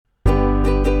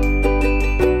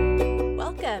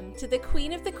the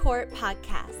Queen of the Court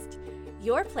podcast,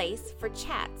 your place for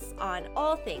chats on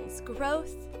all things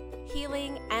growth,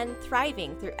 healing, and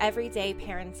thriving through everyday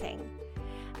parenting.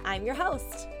 I'm your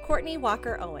host, Courtney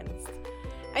Walker Owens.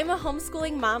 I'm a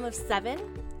homeschooling mom of 7,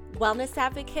 wellness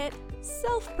advocate,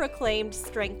 self-proclaimed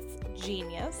strengths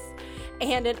genius,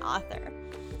 and an author.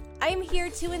 I'm here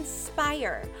to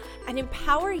inspire and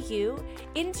empower you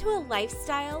into a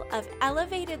lifestyle of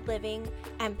elevated living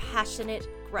and passionate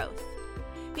growth.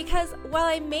 Because while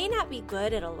I may not be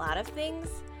good at a lot of things,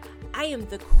 I am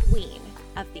the queen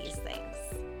of these things.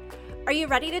 Are you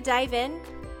ready to dive in?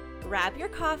 Grab your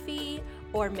coffee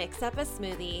or mix up a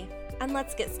smoothie and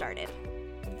let's get started.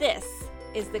 This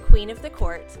is the Queen of the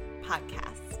Court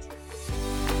podcast.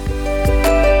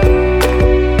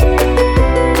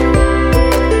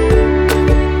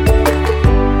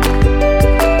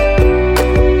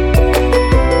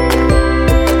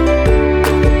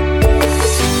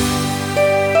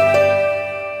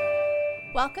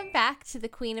 Welcome back to the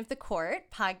Queen of the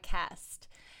Court podcast.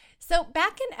 So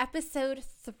back in episode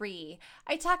 3,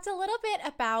 I talked a little bit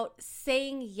about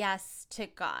saying yes to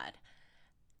God.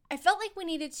 I felt like we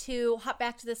needed to hop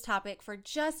back to this topic for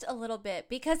just a little bit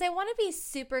because I want to be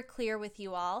super clear with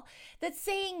you all that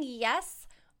saying yes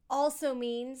also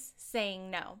means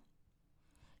saying no.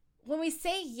 When we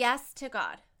say yes to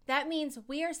God, that means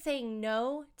we are saying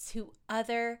no to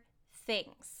other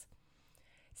things.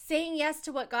 Saying yes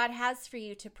to what God has for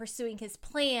you, to pursuing His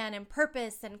plan and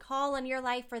purpose and call on your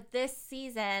life for this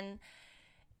season,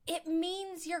 it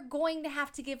means you're going to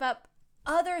have to give up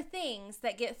other things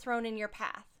that get thrown in your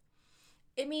path.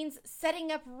 It means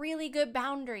setting up really good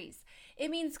boundaries.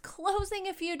 It means closing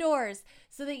a few doors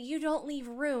so that you don't leave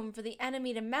room for the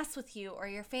enemy to mess with you or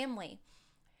your family.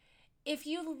 If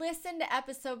you listen to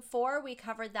episode 4, we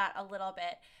covered that a little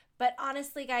bit. But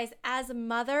honestly, guys, as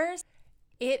mothers,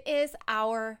 it is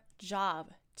our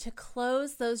job to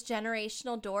close those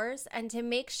generational doors and to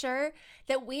make sure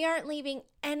that we aren't leaving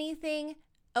anything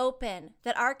open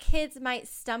that our kids might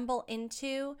stumble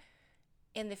into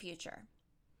in the future.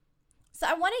 So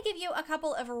I want to give you a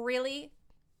couple of really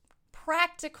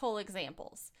practical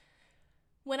examples.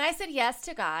 When I said yes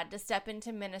to God to step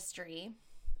into ministry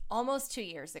almost 2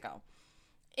 years ago,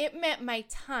 it meant my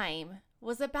time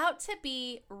was about to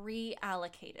be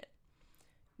reallocated.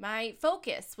 My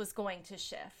focus was going to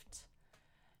shift.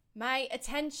 My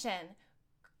attention,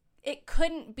 it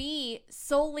couldn't be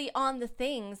solely on the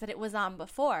things that it was on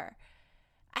before.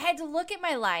 I had to look at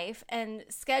my life and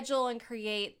schedule and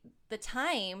create the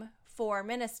time for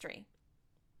ministry.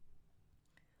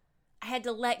 I had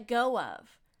to let go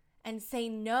of and say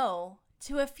no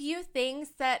to a few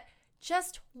things that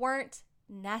just weren't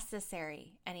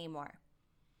necessary anymore.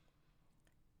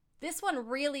 This one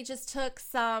really just took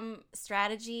some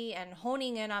strategy and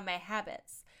honing in on my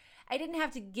habits. I didn't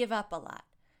have to give up a lot,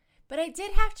 but I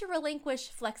did have to relinquish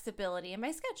flexibility in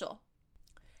my schedule.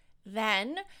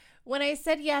 Then, when I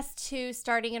said yes to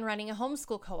starting and running a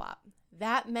homeschool co-op,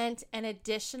 that meant an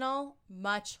additional,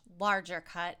 much larger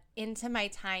cut into my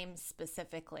time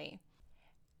specifically.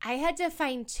 I had to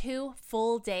find 2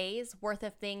 full days worth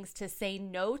of things to say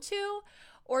no to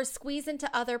or squeeze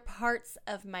into other parts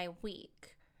of my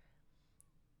week.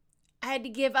 I had to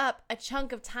give up a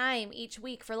chunk of time each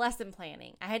week for lesson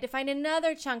planning. I had to find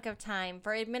another chunk of time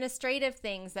for administrative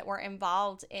things that were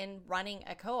involved in running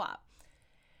a co-op.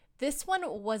 This one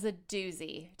was a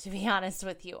doozy, to be honest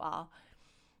with you all.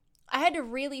 I had to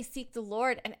really seek the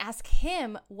Lord and ask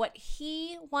Him what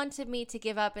He wanted me to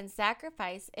give up and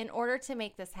sacrifice in order to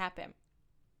make this happen.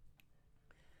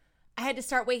 I had to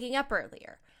start waking up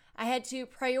earlier. I had to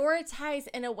prioritize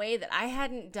in a way that I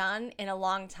hadn't done in a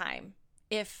long time,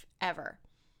 if ever.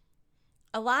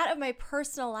 A lot of my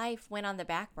personal life went on the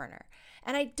back burner,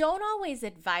 and I don't always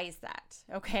advise that,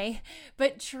 okay?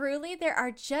 But truly, there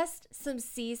are just some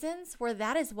seasons where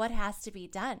that is what has to be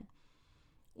done.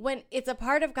 When it's a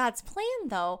part of God's plan,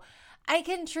 though, I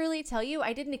can truly tell you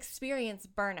I didn't experience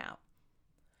burnout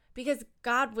because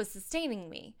God was sustaining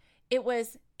me. It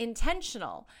was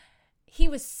intentional. He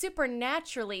was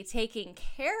supernaturally taking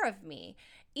care of me,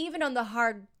 even on the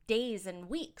hard days and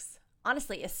weeks.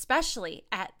 Honestly, especially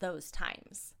at those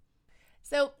times.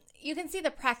 So you can see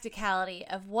the practicality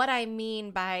of what I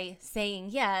mean by saying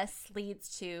yes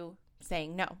leads to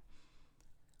saying no.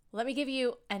 Let me give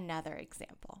you another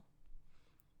example.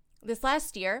 This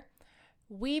last year,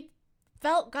 we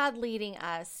felt God leading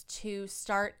us to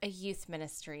start a youth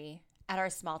ministry at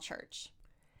our small church.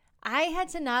 I had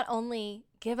to not only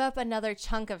give up another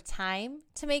chunk of time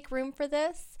to make room for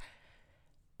this,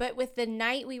 but with the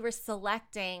night we were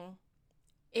selecting,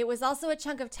 It was also a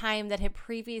chunk of time that had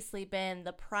previously been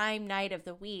the prime night of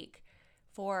the week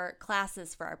for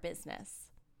classes for our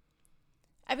business.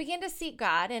 I began to seek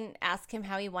God and ask him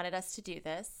how he wanted us to do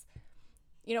this.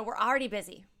 We're already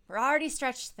busy. We're already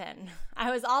stretched thin.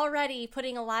 I was already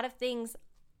putting a lot of things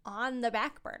on the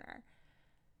back burner.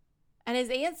 And his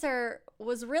answer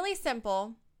was really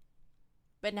simple,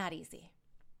 but not easy.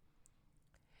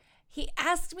 He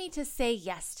asked me to say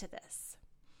yes to this.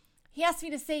 He asked me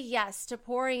to say yes to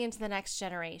pouring into the next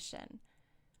generation.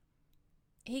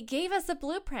 He gave us a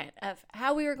blueprint of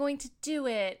how we were going to do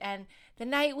it and the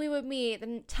night we would meet,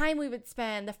 the time we would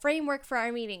spend, the framework for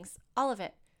our meetings, all of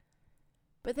it.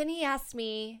 But then he asked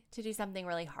me to do something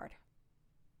really hard.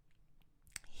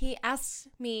 He asked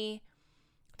me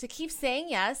to keep saying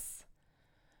yes,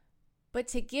 but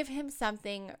to give him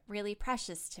something really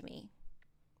precious to me.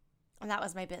 And that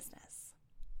was my business.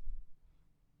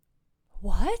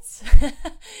 What?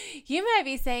 You might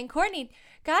be saying, Courtney,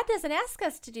 God doesn't ask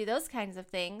us to do those kinds of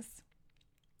things.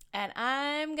 And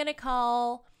I'm going to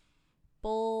call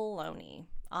baloney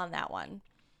on that one.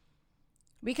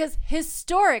 Because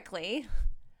historically,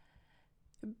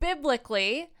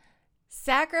 biblically,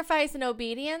 sacrifice and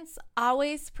obedience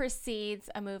always precedes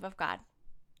a move of God.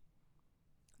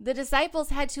 The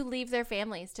disciples had to leave their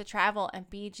families to travel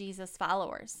and be Jesus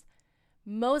followers.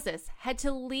 Moses had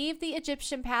to leave the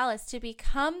Egyptian palace to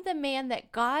become the man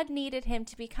that God needed him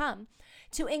to become,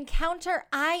 to encounter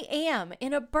I am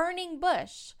in a burning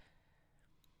bush.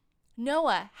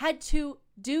 Noah had to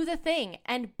do the thing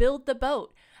and build the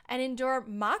boat and endure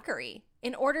mockery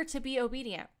in order to be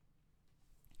obedient.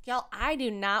 Y'all, I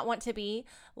do not want to be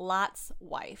Lot's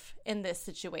wife in this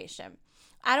situation.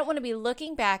 I don't want to be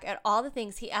looking back at all the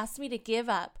things he asked me to give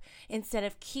up instead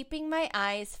of keeping my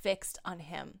eyes fixed on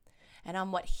him and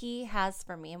on what he has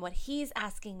for me and what he's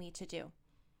asking me to do.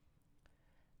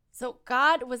 So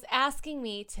God was asking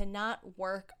me to not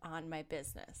work on my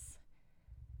business.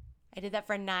 I did that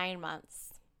for 9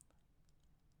 months.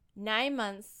 9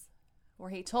 months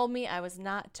where he told me I was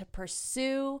not to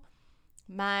pursue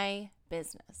my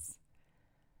business.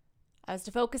 I was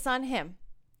to focus on him.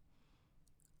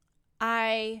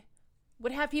 I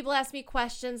would have people ask me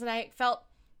questions and I felt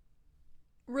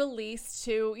released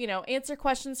to, answer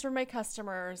questions from my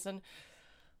customers and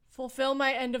fulfill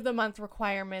my end of the month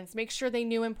requirements, make sure they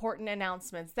knew important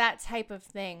announcements, that type of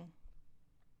thing.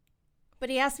 But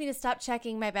he asked me to stop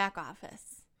checking my back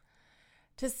office,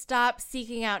 to stop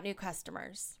seeking out new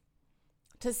customers,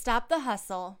 to stop the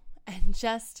hustle and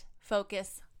just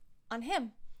focus on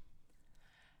him.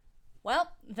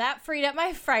 Well, that freed up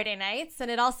my Friday nights,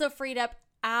 and it also freed up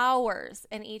hours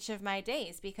in each of my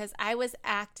days because I was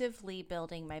actively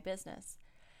building my business.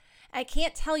 I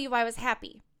can't tell you I was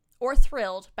happy or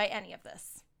thrilled by any of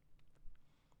this.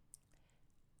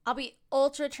 I'll be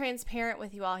ultra transparent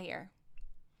with you all here.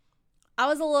 I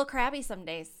was a little crabby some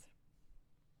days.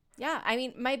 Yeah,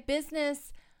 my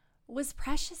business was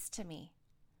precious to me.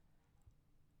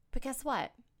 But guess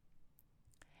what?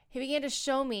 He began to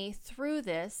show me through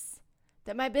this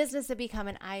that my business had become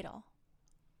an idol.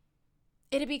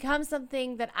 It had become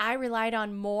something that I relied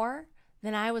on more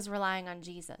than I was relying on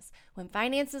Jesus. When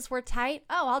finances were tight,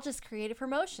 I'll just create a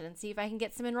promotion and see if I can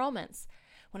get some enrollments.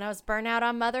 When I was burnt out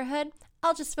on motherhood,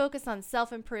 I'll just focus on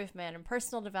self-improvement and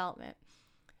personal development.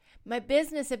 My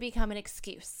business had become an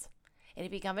excuse. It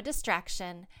had become a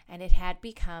distraction, and it had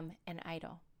become an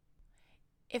idol.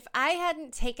 If I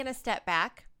hadn't taken a step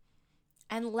back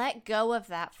and let go of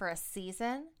that for a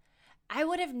season, I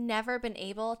would have never been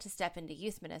able to step into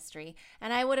youth ministry,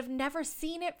 and I would have never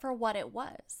seen it for what it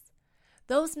was.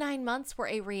 Those 9 months were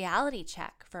a reality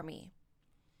check for me.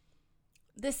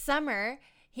 This summer,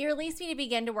 he released me to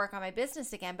begin to work on my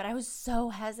business again, but I was so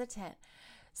hesitant.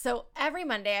 So every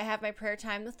Monday, I have my prayer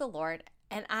time with the Lord,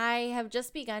 and I have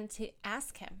just begun to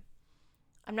ask him.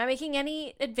 I'm not making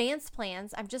any advanced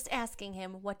plans. I'm just asking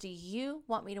him, what do you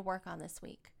want me to work on this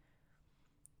week?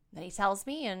 Then he tells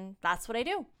me, and that's what I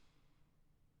do.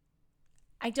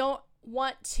 I don't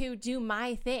want to do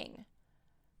my thing.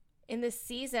 In this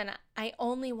season, I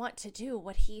only want to do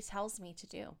what he tells me to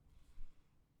do.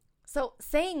 So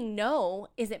saying no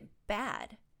isn't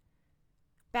bad.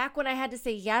 Back when I had to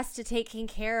say yes to taking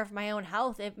care of my own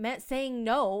health, it meant saying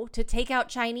no to take out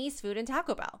Chinese food and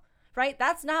Taco Bell, right?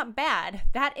 That's not bad.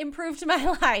 That improved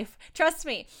my life. Trust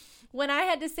me. When I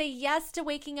had to say yes to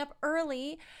waking up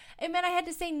early, it meant I had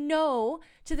to say no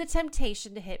to the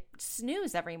temptation to hit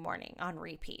snooze every morning on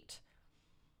repeat.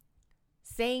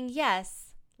 Saying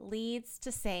yes leads to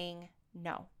saying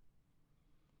no.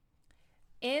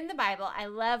 In the Bible, I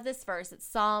love this verse. It's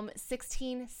Psalm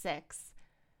 16:6.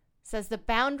 says, "The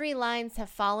boundary lines have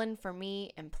fallen for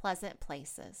me in pleasant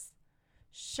places.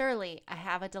 Surely I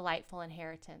have a delightful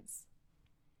inheritance."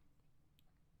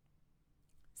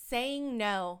 Saying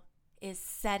no is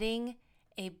setting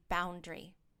a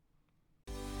boundary.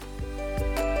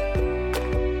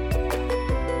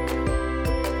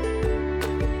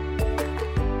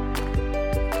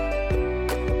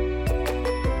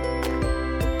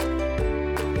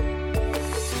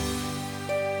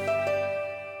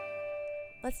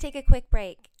 Let's take a quick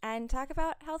break and talk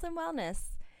about health and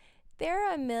wellness. There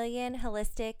are a million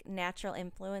holistic natural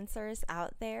influencers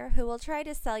out there who will try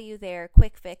to sell you their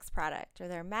quick fix product or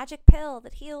their magic pill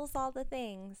that heals all the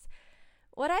things.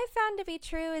 What I've found to be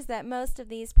true is that most of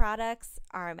these products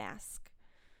are a mask.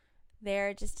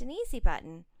 They're just an easy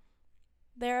button.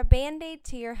 They're a band-aid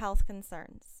to your health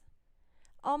concerns.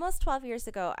 Almost 12 years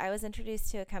ago, I was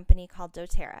introduced to a company called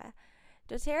doTERRA.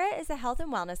 doTERRA is a health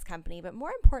and wellness company, but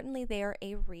more importantly, they are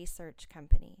a research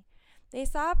company. They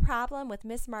saw a problem with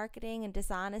mismarketing and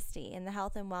dishonesty in the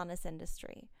health and wellness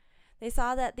industry. They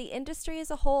saw that the industry as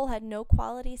a whole had no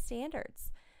quality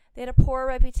standards. They had a poor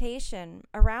reputation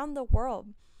around the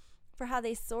world for how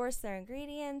they sourced their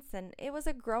ingredients, and it was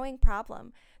a growing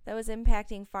problem that was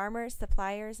impacting farmers,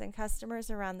 suppliers, and customers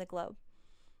around the globe.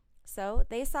 So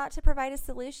they sought to provide a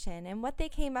solution, and what they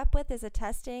came up with is a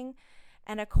testing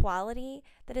and a quality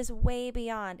that is way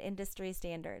beyond industry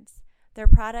standards. Their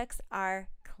products are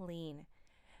clean.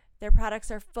 Their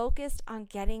products are focused on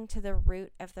getting to the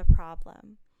root of the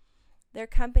problem. Their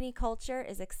company culture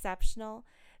is exceptional.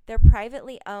 They're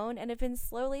privately owned and have been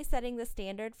slowly setting the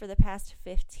standard for the past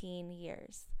 15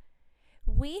 years.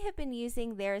 We have been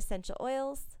using their essential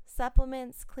oils,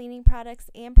 supplements, cleaning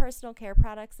products, and personal care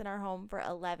products in our home for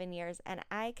 11 years, and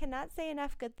I cannot say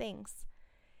enough good things.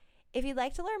 If you'd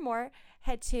like to learn more,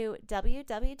 head to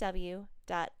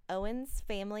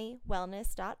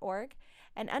www.owensfamilywellness.org,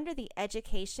 and under the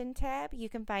Education tab, you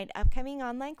can find upcoming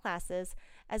online classes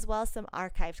as well as some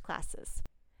archived classes.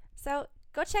 So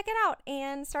go check it out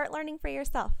and start learning for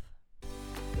yourself.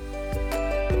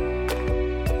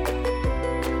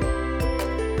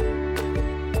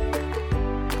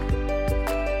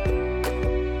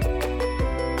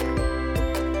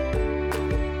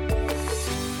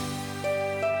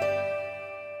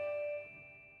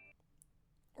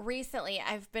 Recently,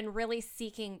 I've been really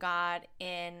seeking God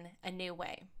in a new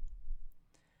way.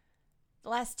 The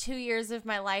last 2 years of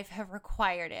my life have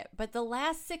required it, but the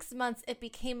last 6 months, it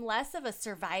became less of a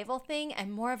survival thing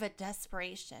and more of a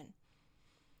desperation.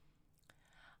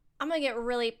 I'm going to get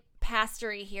really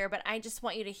pastory here, but I just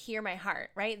want you to hear my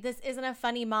heart, right? This isn't a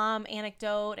funny mom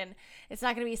anecdote, and it's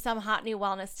not going to be some hot new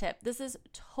wellness tip. This is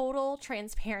total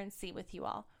transparency with you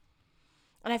all.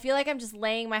 And I feel like I'm just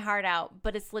laying my heart out,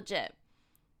 but it's legit.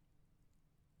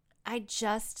 I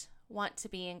just want to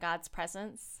be in God's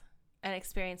presence and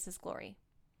experience His glory.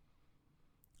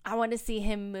 I want to see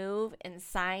Him move in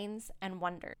signs and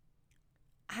wonders.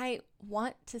 I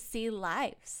want to see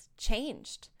lives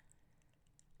changed.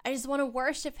 I just want to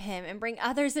worship Him and bring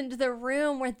others into the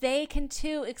room where they can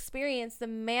too experience the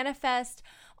manifest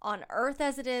on earth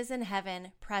as it is in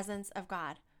heaven presence of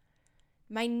God.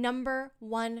 My number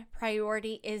one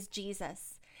priority is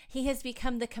Jesus. He has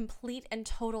become the complete and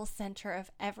total center of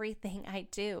everything I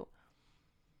do.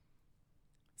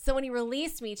 So when He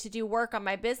released me to do work on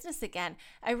my business again,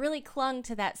 I really clung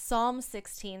to that Psalm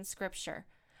 16 scripture.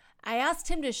 I asked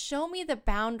Him to show me the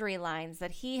boundary lines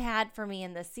that He had for me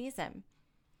in this season.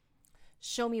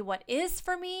 Show me what is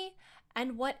for me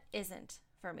and what isn't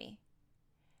for me.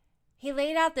 He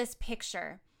laid out this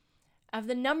picture of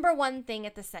the number one thing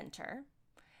at the center,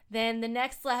 then the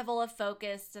next level of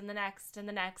focus and the next and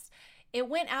the next. It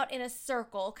went out in a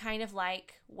circle, kind of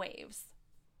like waves.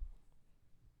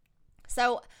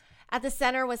 So at the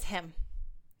center was Him.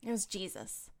 It was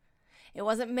Jesus. It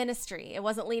wasn't ministry. It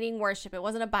wasn't leading worship. It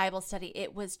wasn't a Bible study.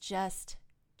 It was just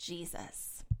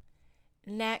Jesus.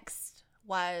 Next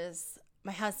was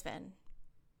my husband.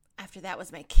 After that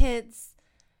was my kids.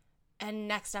 And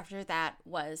next after that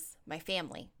was my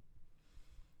family.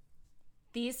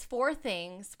 These four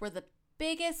things were the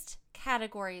biggest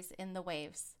categories in the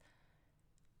waves.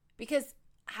 Because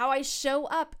how I show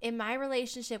up in my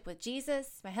relationship with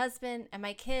Jesus, my husband, and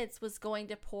my kids was going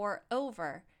to pour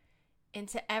over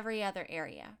into every other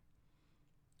area.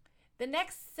 The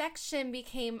next section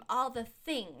became all the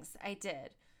things I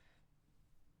did.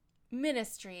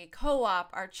 Ministry, co-op,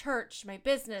 our church, my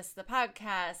business, the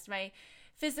podcast, my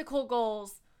physical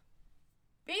goals.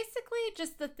 Basically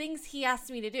just the things He asked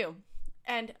me to do.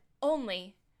 And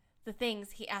only the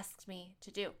things He asked me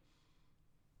to do.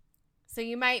 So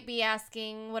you might be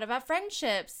asking, what about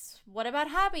friendships? What about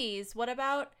hobbies? What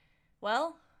about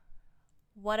Well,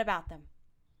 what about them?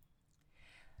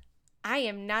 I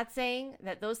am not saying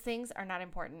that those things are not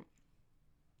important,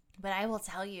 but I will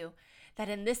tell you that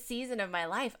in this season of my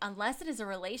life, unless it is a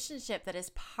relationship that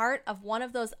is part of one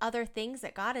of those other things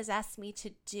that God has asked me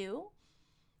to do,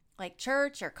 like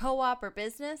church or co-op or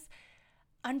business,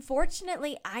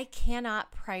 unfortunately, I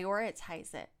cannot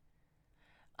prioritize it.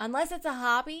 Unless it's a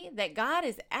hobby that God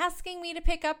is asking me to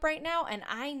pick up right now, and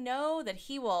I know that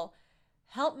He will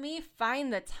help me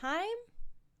find the time,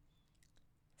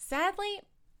 sadly,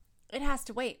 it has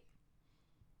to wait.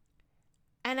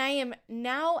 And I am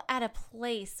now at a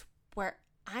place where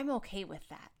I'm okay with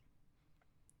that.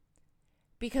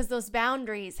 Because those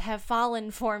boundaries have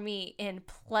fallen for me in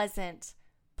pleasant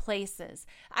places.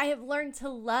 I have learned to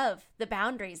love the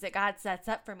boundaries that God sets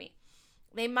up for me.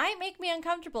 They might make me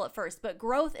uncomfortable at first, but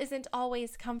growth isn't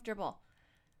always comfortable.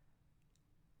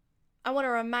 I want to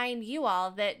remind you all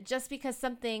that just because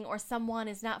something or someone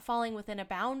is not falling within a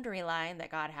boundary line that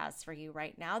God has for you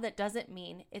right now, that doesn't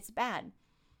mean it's bad.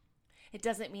 It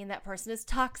doesn't mean that person is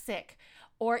toxic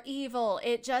or evil.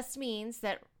 It just means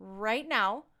that right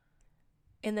now,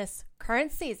 in this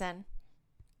current season,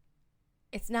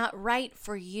 it's not right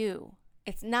for you.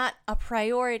 It's not a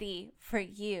priority for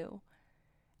you.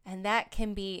 And that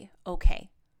can be okay.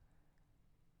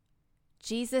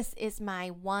 Jesus is my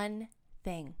one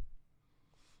thing.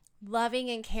 Loving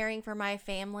and caring for my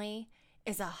family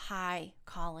is a high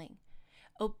calling.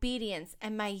 Obedience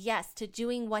and my yes to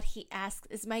doing what He asks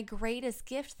is my greatest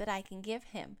gift that I can give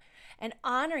Him. And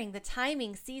honoring the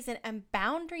timing, season, and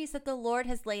boundaries that the Lord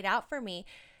has laid out for me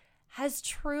has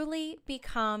truly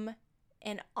become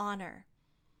an honor.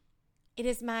 It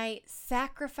is my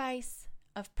sacrifice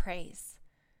of praise.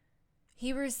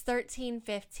 Hebrews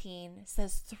 13:15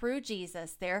 says, through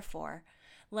Jesus, therefore,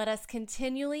 let us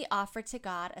continually offer to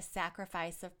God a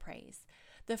sacrifice of praise,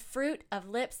 the fruit of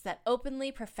lips that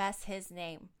openly profess His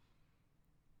name.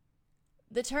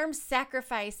 The terms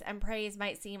sacrifice and praise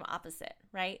might seem opposite,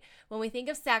 right? When we think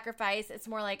of sacrifice, it's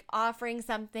more like offering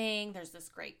something. There's this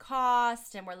great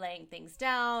cost and we're laying things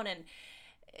down and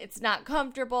it's not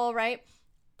comfortable, right?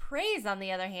 Praise, on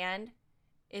the other hand,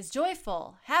 is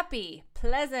joyful, happy,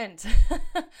 pleasant.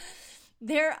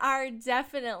 There are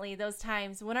definitely those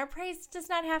times when our praise does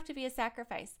not have to be a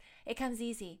sacrifice. It comes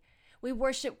easy. We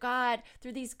worship God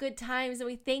through these good times and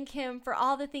we thank Him for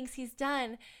all the things He's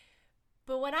done.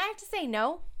 But when I have to say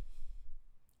no,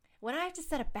 when I have to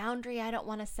set a boundary I don't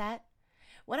want to set,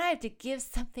 when I have to give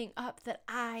something up that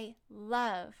I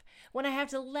love, when I have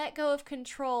to let go of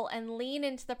control and lean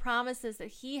into the promises that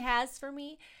He has for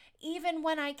me, even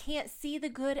when I can't see the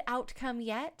good outcome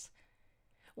yet,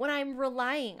 when I'm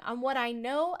relying on what I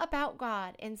know about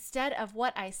God instead of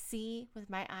what I see with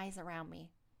my eyes around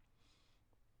me.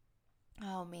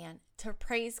 Oh man, to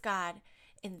praise God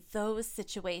in those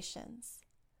situations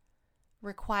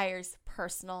requires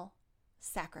personal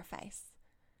sacrifice.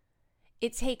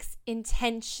 It takes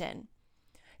intention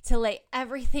to lay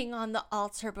everything on the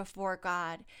altar before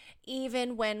God,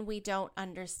 even when we don't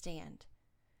understand.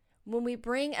 When we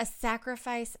bring a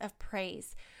sacrifice of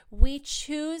praise, we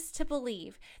choose to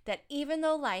believe that even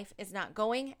though life is not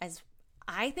going as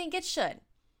I think it should,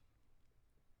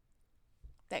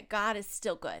 that God is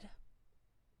still good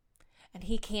and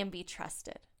He can be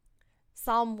trusted.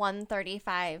 Psalm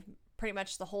 135, pretty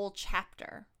much the whole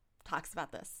chapter, talks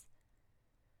about this.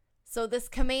 So this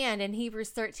command in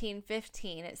Hebrews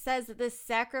 13:15, it says that this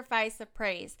sacrifice of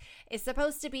praise is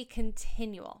supposed to be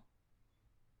continual.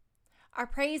 Our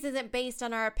praise isn't based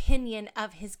on our opinion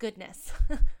of His goodness.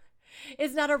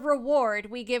 It's not a reward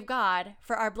we give God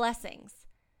for our blessings.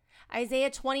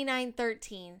 Isaiah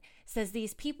 29:13 says,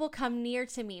 these people come near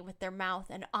to me with their mouth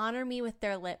and honor me with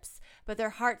their lips, but their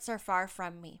hearts are far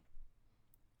from me.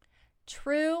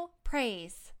 True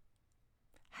praise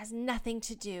has nothing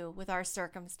to do with our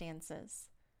circumstances.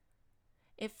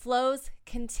 It flows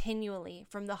continually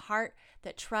from the heart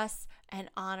that trusts and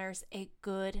honors a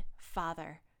good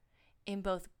Father in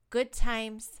both good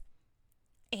times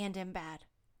and in bad.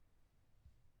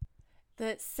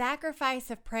 The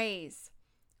sacrifice of praise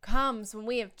comes when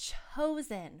we have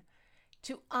chosen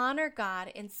to honor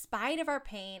God in spite of our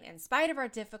pain, in spite of our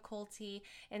difficulty,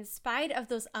 in spite of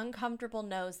those uncomfortable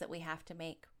no's that we have to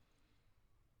make.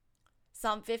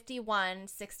 Psalm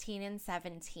 51:16 and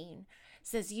 17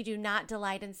 says, you do not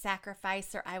delight in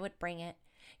sacrifice, or I would bring it.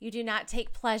 You do not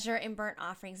take pleasure in burnt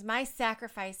offerings. My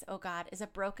sacrifice, O God, is a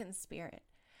broken spirit,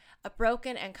 a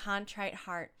broken and contrite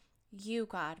heart. You,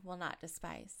 God, will not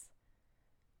despise.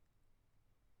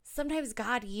 Sometimes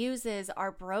God uses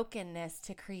our brokenness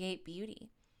to create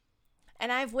beauty.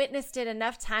 And I've witnessed it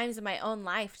enough times in my own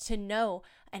life to know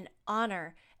and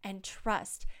honor and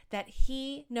trust that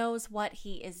He knows what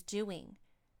He is doing.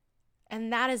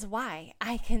 And that is why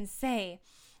I can say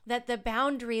that the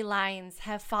boundary lines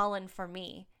have fallen for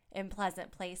me in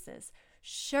pleasant places.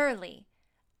 Surely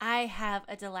I have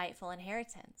a delightful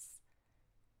inheritance.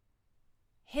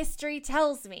 History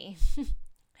tells me,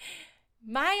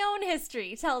 my own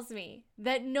history tells me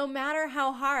that no matter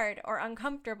how hard or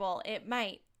uncomfortable it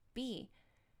might be,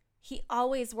 He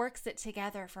always works it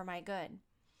together for my good.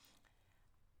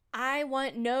 I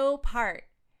want no part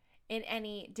in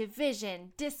any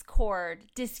division, discord,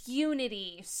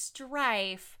 disunity,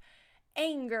 strife,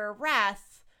 anger,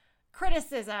 wrath,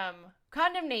 criticism,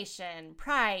 condemnation,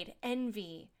 pride,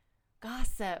 envy,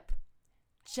 gossip,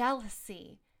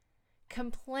 jealousy,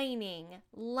 complaining,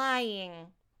 lying.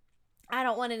 I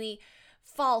don't want any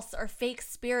false or fake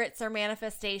spirits or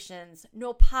manifestations,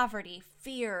 no poverty,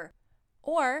 fear,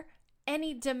 or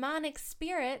any demonic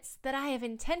spirits that I have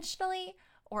intentionally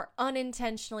or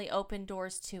unintentionally opened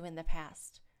doors to in the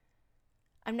past.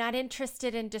 I'm not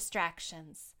interested in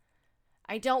distractions.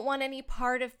 I don't want any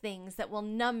part of things that will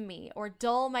numb me or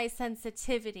dull my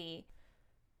sensitivity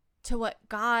to what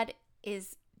God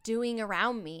is doing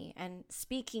around me and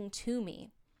speaking to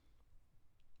me.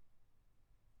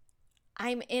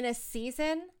 I'm in a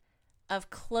season of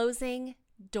closing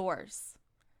doors.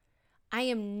 I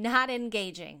am not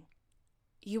engaging.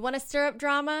 You want to stir up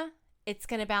drama? It's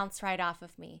going to bounce right off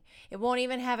of me. It won't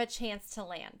even have a chance to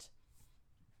land.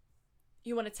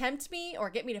 You want to tempt me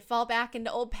or get me to fall back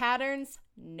into old patterns?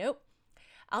 Nope.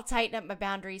 I'll tighten up my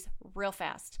boundaries real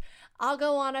fast. I'll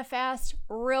go on a fast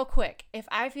real quick if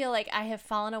I feel like I have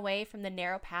fallen away from the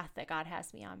narrow path that God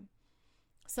has me on.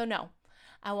 So no,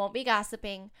 I won't be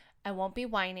gossiping. I won't be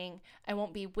whining. I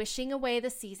won't be wishing away the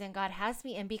season God has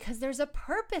me in because there's a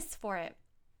purpose for it.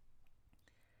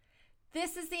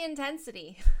 This is the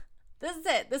intensity. This is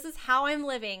it. This is how I'm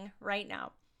living right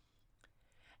now.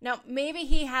 Now, maybe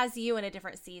He has you in a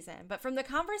different season, but from the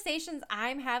conversations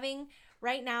I'm having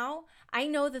right now, I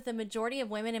know that the majority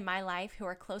of women in my life who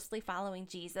are closely following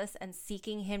Jesus and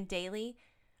seeking Him daily,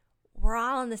 we're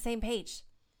all on the same page.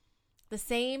 The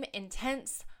same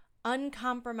intense,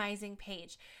 uncompromising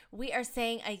page. We are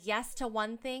saying a yes to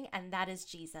one thing, and that is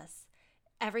Jesus.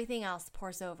 Everything else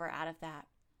pours over out of that.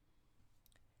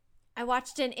 I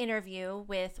watched an interview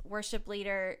with worship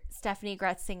leader Stephanie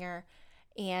Gretzinger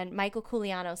and Michael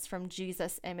Koulianos from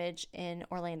Jesus Image in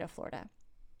Orlando, Florida.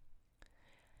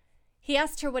 He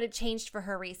asked her what had changed for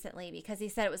her recently because he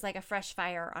said it was like a fresh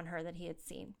fire on her that he had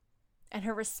seen. And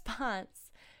her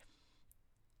response,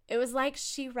 it was like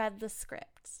she read the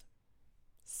script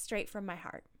straight from my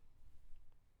heart.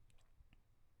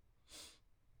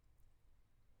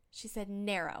 She said,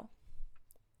 narrow.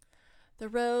 The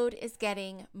road is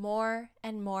getting more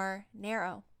and more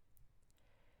narrow.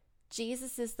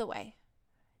 Jesus is the way,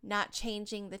 not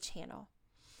changing the channel.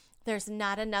 There's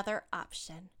not another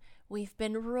option. We've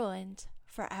been ruined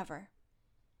forever.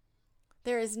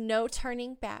 There is no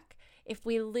turning back. If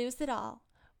we lose it all,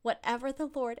 whatever the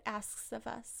Lord asks of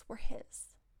us, we're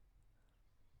His.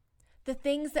 The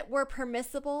things that were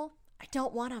permissible, I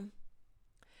don't want them.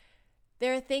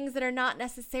 There are things that are not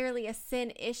necessarily a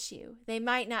sin issue. They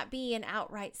might not be an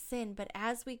outright sin, but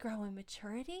as we grow in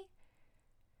maturity,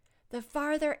 the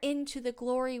farther into the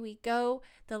glory we go,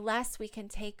 the less we can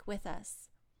take with us.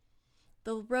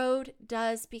 The road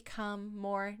does become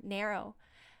more narrow.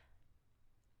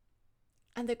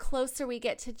 And the closer we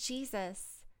get to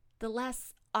Jesus, the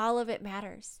less all of it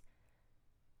matters.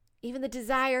 Even the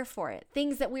desire for it.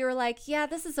 Things that we were like, yeah,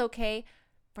 this is okay.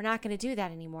 We're not going to do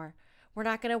that anymore. We're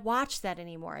not going to watch that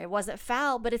anymore. It wasn't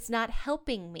foul, but it's not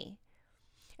helping me.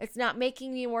 It's not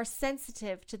making me more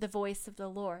sensitive to the voice of the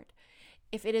Lord.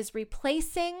 If it is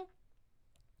replacing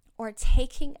or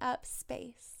taking up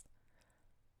space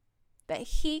that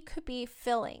He could be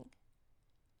filling,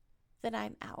 then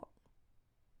I'm out.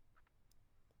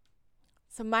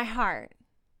 So my heart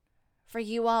for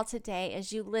you all today,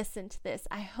 as you listen to this,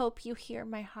 I hope you hear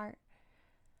my heart.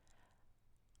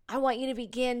 I want you to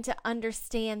begin to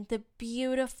understand the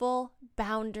beautiful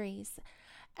boundaries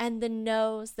and the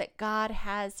no's that God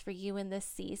has for you in this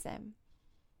season.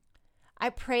 I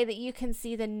pray that you can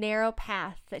see the narrow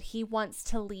path that He wants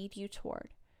to lead you toward,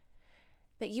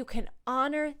 that you can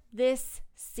honor this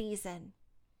season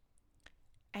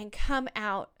and come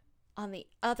out on the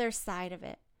other side of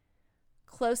it,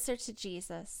 closer to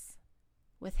Jesus,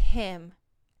 with Him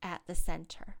at the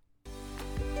center.